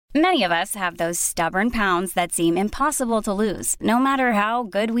Many of us have those stubborn pounds that seem impossible to lose, no matter how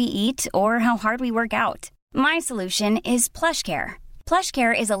good we eat or how hard we work out. My solution is PlushCare.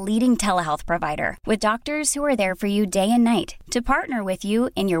 PlushCare is a leading telehealth provider with doctors who are there for you day and night to partner with you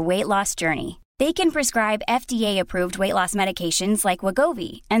in your weight loss journey. They can prescribe FDA-approved weight loss medications like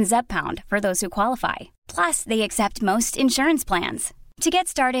Wegovy and Zepbound for those who qualify. Plus, they accept most insurance plans. To get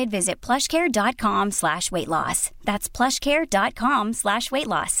started, visit plushcare.com/weightloss. That's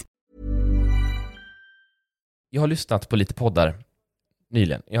plushcare.com/weightloss. Jag har lyssnat på lite poddar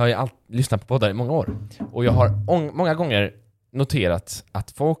nyligen. Jag har ju lyssnat på poddar i många år. Och jag har många gånger noterat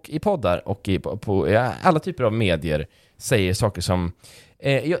att folk i poddar och på alla typer av medier säger saker som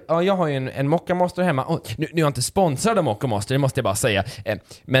jag har ju en Mocca Master hemma. Nu är jag inte sponsrad av Mocca Master, det måste jag bara säga.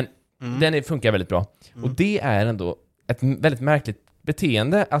 Men den funkar väldigt bra. Och det är ändå ett väldigt märkligt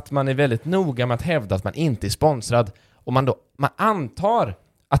beteende att man är väldigt noga med att hävda att man inte är sponsrad. Och man antar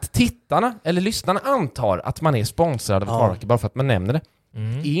att tittarna eller lyssnarna antar att man är sponsrad av ett varumärke bara för att man nämner det.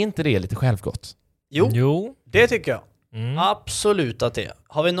 Är inte det lite självgott? Jo. Det tycker jag. Absolut att det.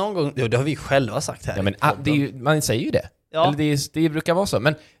 Har vi någon gång... Jo, det har vi själva sagt här. Ja, men man säger ju det. Ja. Eller det brukar vara så.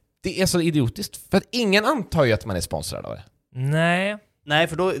 Men det är så idiotiskt. För att ingen antar ju att man är sponsrad av det. Nej,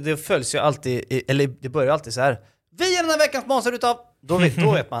 för då det följs ju alltid... Eller det börjar alltid så här. Vi är den här veckan sponsrad utav... Då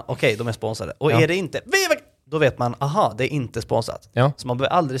vet man, okej, de är sponsrade. Och är det inte... Då vet man, aha, det är inte sponsrat. Ja. Så man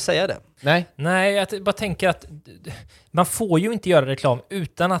behöver aldrig säga det. Nej, jag bara tänker att man får ju inte göra reklam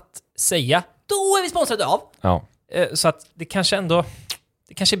utan att säga, då är vi sponsrade av. Ja. Så att det kanske ändå...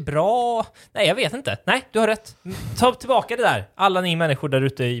 Det kanske är bra... Nej, jag vet inte. Nej, du har rätt. Ta tillbaka det där. Alla ni människor där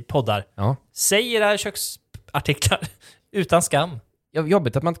ute i poddar. Ja. Säg era köksartiklar utan skam.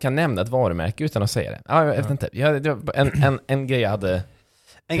 Jobbigt att man inte kan nämna ett varumärke utan att säga det. Ja, jag vet inte. En grej jag hade...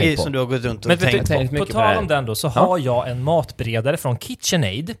 En grej som du har gått runt och tänkt på tal om den då, så har jag en matberedare från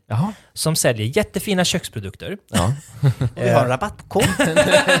KitchenAid som säljer jättefina köksprodukter. Ja. Vi har en rabattkod.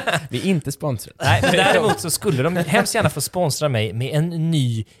 Vi är inte sponsrade. Nej, men däremot så skulle de hemskt gärna få sponsra mig med en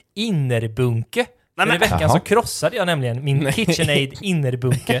ny innerbunke. Men i veckan så krossade jag nämligen min KitchenAid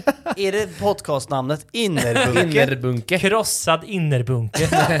innerbunke. Är det podcastnamnet Innerbunke? Krossad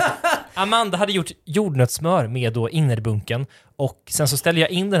innerbunke. Amanda hade gjort jordnötssmör med då innerbunken. Och sen så ställde jag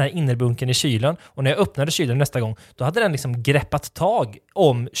in den här innerbunken i kylen. Och när jag öppnade kylen nästa gång, då hade den liksom greppat tag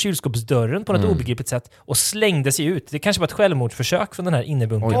om kylskåpsdörren på något obegripligt sätt. Och slängde sig ut. Det kanske var ett självmordsförsök från den här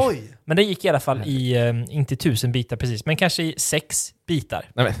innerbunken. Oj. Men det gick i alla fall i, inte 1000 bitar precis, men kanske i 6 bitar.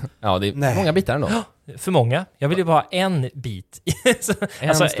 Nej, ja, det är många bitar ändå. För många. Jag vill ju bara ha en bit.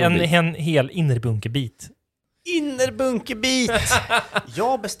 Alltså en hel innerbunkebit. Innerbunkebit!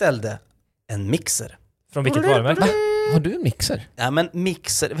 Jag beställde en mixer. Från vilket varumärke? Har du en mixer? Ja, men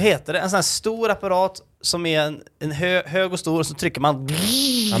mixer, vad heter det? En sån här stor apparat som är en hög och stor, och så trycker man...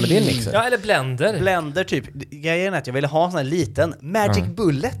 Ja, men det är en mixer. Ja, eller blender. Blender typ. Grejen är att jag ville ha en sån här liten Magic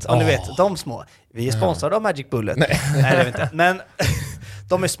Bullet, om du vet, de små. Vi är sponsrade av Magic Bullet. Nej, det är vi inte. Men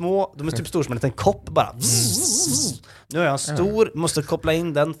de är små, de är typ stor som en liten kopp bara. Nu har jag en stor, måste koppla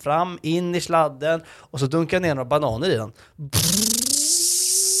in den fram, in i sladden, och så dunkar jag ner några bananer i den.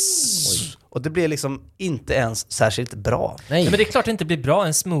 Och det blir liksom inte ens särskilt bra. Nej. Ja, men det är klart det inte blir bra.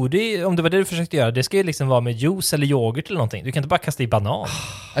 En smoothie, om det var det du försökte göra, det ska ju liksom vara med juice eller yoghurt eller någonting. Du kan inte bara kasta i banan.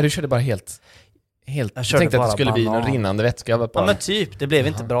 Du körde bara helt... Jag tänkte att det skulle bli en rinnande vätska. Ja, men typ. Det blev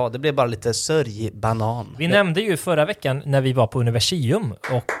inte bra. Det blev bara lite sörjbanan. Vi nämnde ju förra veckan när vi var på Universium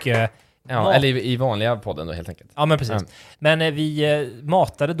och... eller i vanliga podden då helt enkelt. Ja, men precis. Men vi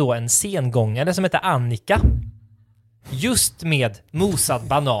matade då en sengångare som heter Annika. Just med mosad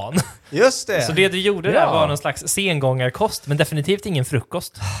banan. Just det. Så det du gjorde där var någon slags sengångarkost, men definitivt ingen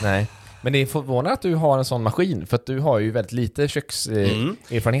frukost. Nej. Men det är förvånande att du har en sån maskin, för att du har ju väldigt lite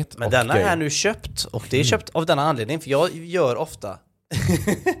kökserfarenhet. Men denna är nu köpt, och det är köpt av denna anledning, för jag gör ofta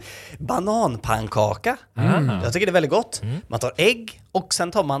bananpannkaka. Jag tycker det är väldigt gott. Man tar ägg och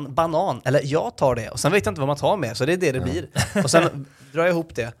sen tar man banan, eller jag tar det, och sen vet jag inte vad man tar med, så det är det blir. Och sen drar jag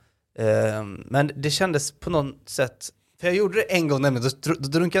ihop det. Men det kändes på något sätt, för jag gjorde det en gång nämligen, då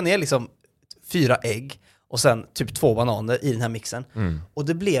drunkade jag ner liksom 4 ägg och sen typ 2 bananer i den här mixen. Och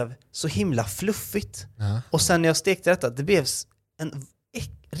det blev så himla fluffigt. Och sen när jag stekte detta, det blev en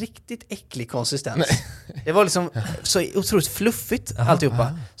riktigt äcklig konsistens. Det var liksom så otroligt fluffigt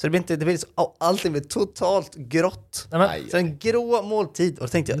alltihopa. Så det blev liksom, allting blev totalt grått. Så en grå måltid. Och då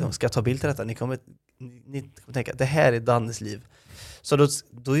tänkte jag, ska jag ta bild till detta? Ni kommer tänka, det här är Dannes liv. Så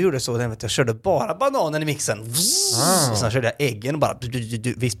då gjorde jag så att jag körde bara bananen i mixen. Och sen körde jag äggen och bara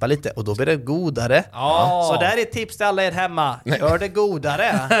vispa lite. Och då blir det godare. Så där är ett tips till alla er hemma. Gör det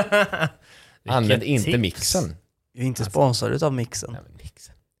godare. Använd inte mixen. Jag är inte sponsrad av mixen. Nej,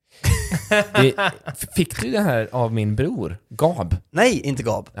 mixen. Fick du det här av min bror, Gab? Nej, inte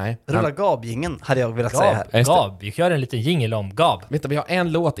Gab. Nej. Rulla Gab-gingen hade jag velat säga här. Just det. Gab, vi kör en liten jingle om Gab. Vet du, vi har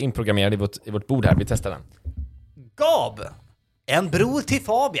en låt inprogrammerad i vårt bord här, vi testar den. Gab! En bror till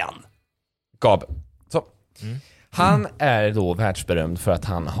Fabian. Gab. Så. Han är då världsberömd för att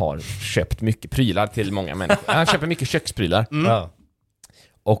han har köpt mycket prylar till många människor. Han köper mycket köksprylar. Ja.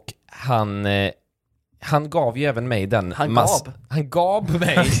 Och han gav ju även mig den... Han gav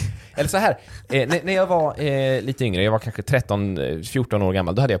mig... Eller så här, när jag var lite yngre, jag var kanske 13-14 år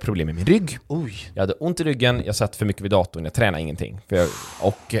gammal, då hade jag problem med min rygg. Oj. Jag hade ont i ryggen, jag satt för mycket vid datorn, jag tränade ingenting.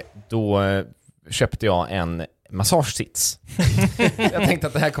 Och då köpte jag en massagesits. Jag tänkte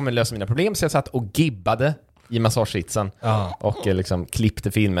att det här kommer lösa mina problem, så jag satt och gibbade i massagesitsen och liksom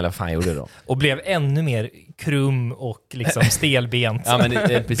klippte film eller vad fan jag gjorde då. Och blev ännu mer krum och liksom stelbent. Ja, men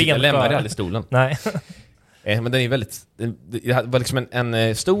precis, jag lämnade aldrig stolen. Nej. Men den är väldigt... Det var liksom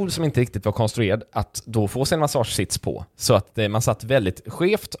en stol som inte riktigt var konstruerad att då få sig en massagesits på. Så att man satt väldigt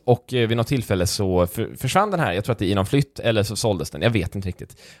skevt och vid något tillfälle så försvann den här. Jag tror att det är inom flytt eller så såldes den. Jag vet inte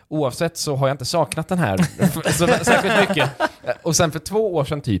riktigt. Oavsett så har jag inte saknat den här så särskilt mycket. Och sen för 2 år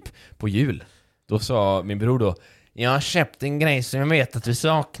sedan typ på jul, då sa min bror då: jag har köpt en grej som jag vet att du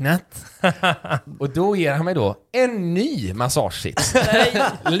saknat. Och då ger han mig då en ny massagesits.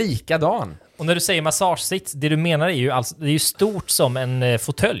 Likadan. Och när du säger massagesits, det du menar är ju alltså, det är ju stort som en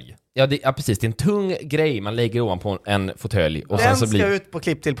fåtölj. Ja, precis. Det är en tung grej man lägger ovanpå en fåtölj. Och Den sen så ska ut på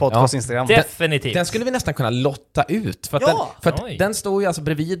Klipp till podcast Instagram. Definitivt. Den skulle vi nästan kunna lotta ut. För att den står ju alltså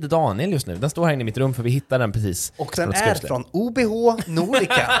bredvid Daniel just nu. Den står här inne i mitt rum för vi hittar den precis. Och den är från OBH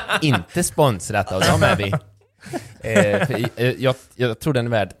Nordica. Inte sponsrat av dem är vi. Jag tror den är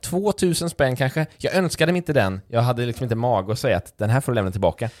värd 2000 spänn kanske. Jag önskade mig inte den. Jag hade liksom inte mag att säga att den här får du lämna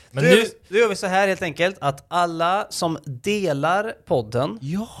tillbaka. Men nu gör vi så här helt enkelt, att alla som delar podden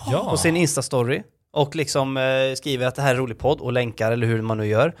på sin Insta-story och liksom skriver att det här är en rolig podd och länkar eller hur man nu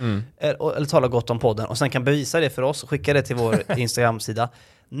gör, eller talar gott om podden och sen kan bevisa det för oss och skicka det till vår Instagram-sida.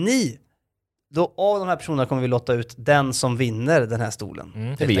 Då av de här personerna kommer vi lotta ut den som vinner den här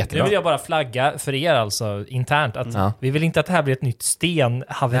stolen. Det vet Nu vill jag bara flagga för er alltså internt att vi vill inte att det här blir ett nytt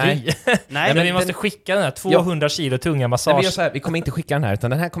stenhaveri. Nej, men vi måste skicka den här 200 kilo tunga massage. Vi kommer inte skicka den här, utan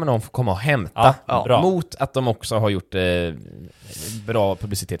den här kommer någon få komma och hämta. Mot att de också har gjort bra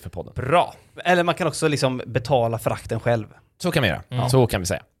publicitet för podden. Bra. Eller man kan också liksom betala frakten själv. Så kan vi göra. Så kan vi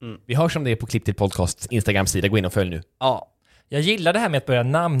säga. Vi hörs om det på Klipp till podcast Instagram-sida. Gå in och följ nu. Ja. Jag gillar det här med att börja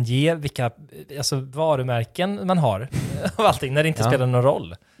namnge vilka varumärken man har av allting, när det inte spelar någon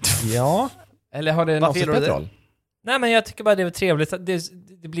roll. Ja, eller har det någon som spelar roll? Nej, men jag tycker bara det är trevligt.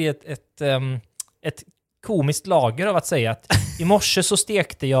 Det blir ett komiskt lager av att säga att i morse så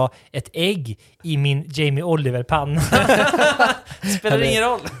stekte jag ett ägg i min Jamie Oliver-panna. Spelar ingen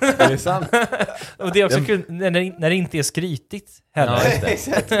roll. Det är sant. Och det är också kul när det inte är skrytigt heller.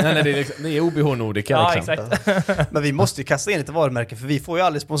 Ja, Nej, det är OBH Nordica. Ja, liksom. Exakt. Men vi måste ju kasta in lite varumärken för vi får ju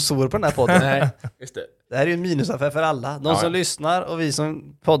aldrig sponsorer på den här podden. Nej, just det. Det här är ju en minusaffär för alla. De som lyssnar och vi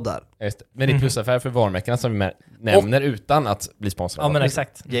som poddar. Just det. Men det är plusaffär för varumärkena som vi nämner utan att bli sponsrade. Ja, men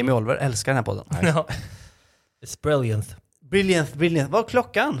exakt. Jamie Oliver älskar den här podden. Ja. It's brilliant. Brilliant. Vad är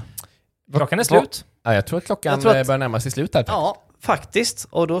klockan? Klockan är slut. Ja, jag tror att klockan börjar närma sig slut här. Ja, faktiskt.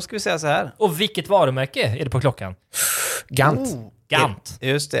 Och då ska vi säga så här. Och vilket varumärke är det på klockan? Gant. Gant.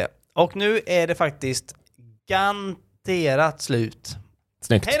 Just det. Och nu är det faktiskt garanterat slut.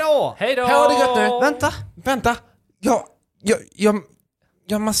 Snyggt. Hej då! Hej då! Ha det gött nu. Vänta.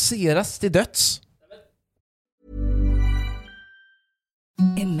 Jag masseras till döds.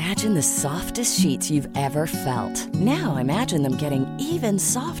 Imagine the softest sheets you've ever felt. Now imagine them getting even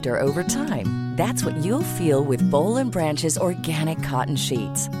softer over time. That's what you'll feel with Boll & Branch's organic cotton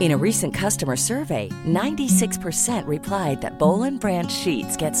sheets. In a recent customer survey, 96% replied that Boll & Branch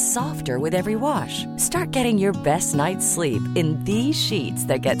sheets get softer with every wash. Start getting your best night's sleep in these sheets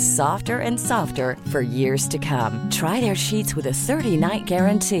that get softer and softer for years to come. Try their sheets with a 30-night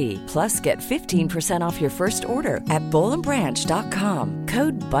guarantee. Plus, get 15% off your first order at bollandbranch.com.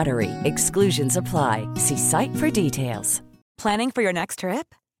 Code BUTTERY. Exclusions apply. See site for details. Planning for your next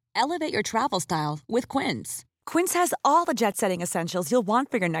trip? Elevate your travel style with Quince. Quince has all the jet-setting essentials you'll want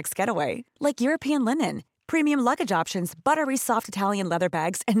for your next getaway, like European linen, premium luggage options, buttery soft Italian leather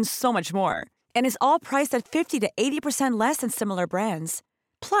bags, and so much more. And is all priced at 50 to 80% less than similar brands.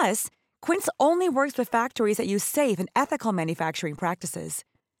 Plus, Quince only works with factories that use safe and ethical manufacturing practices.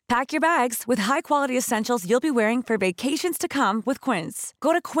 Pack your bags with high-quality essentials you'll be wearing for vacations to come with Quince.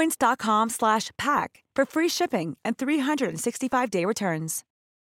 Go to quince.com/pack for free shipping and 365-day returns.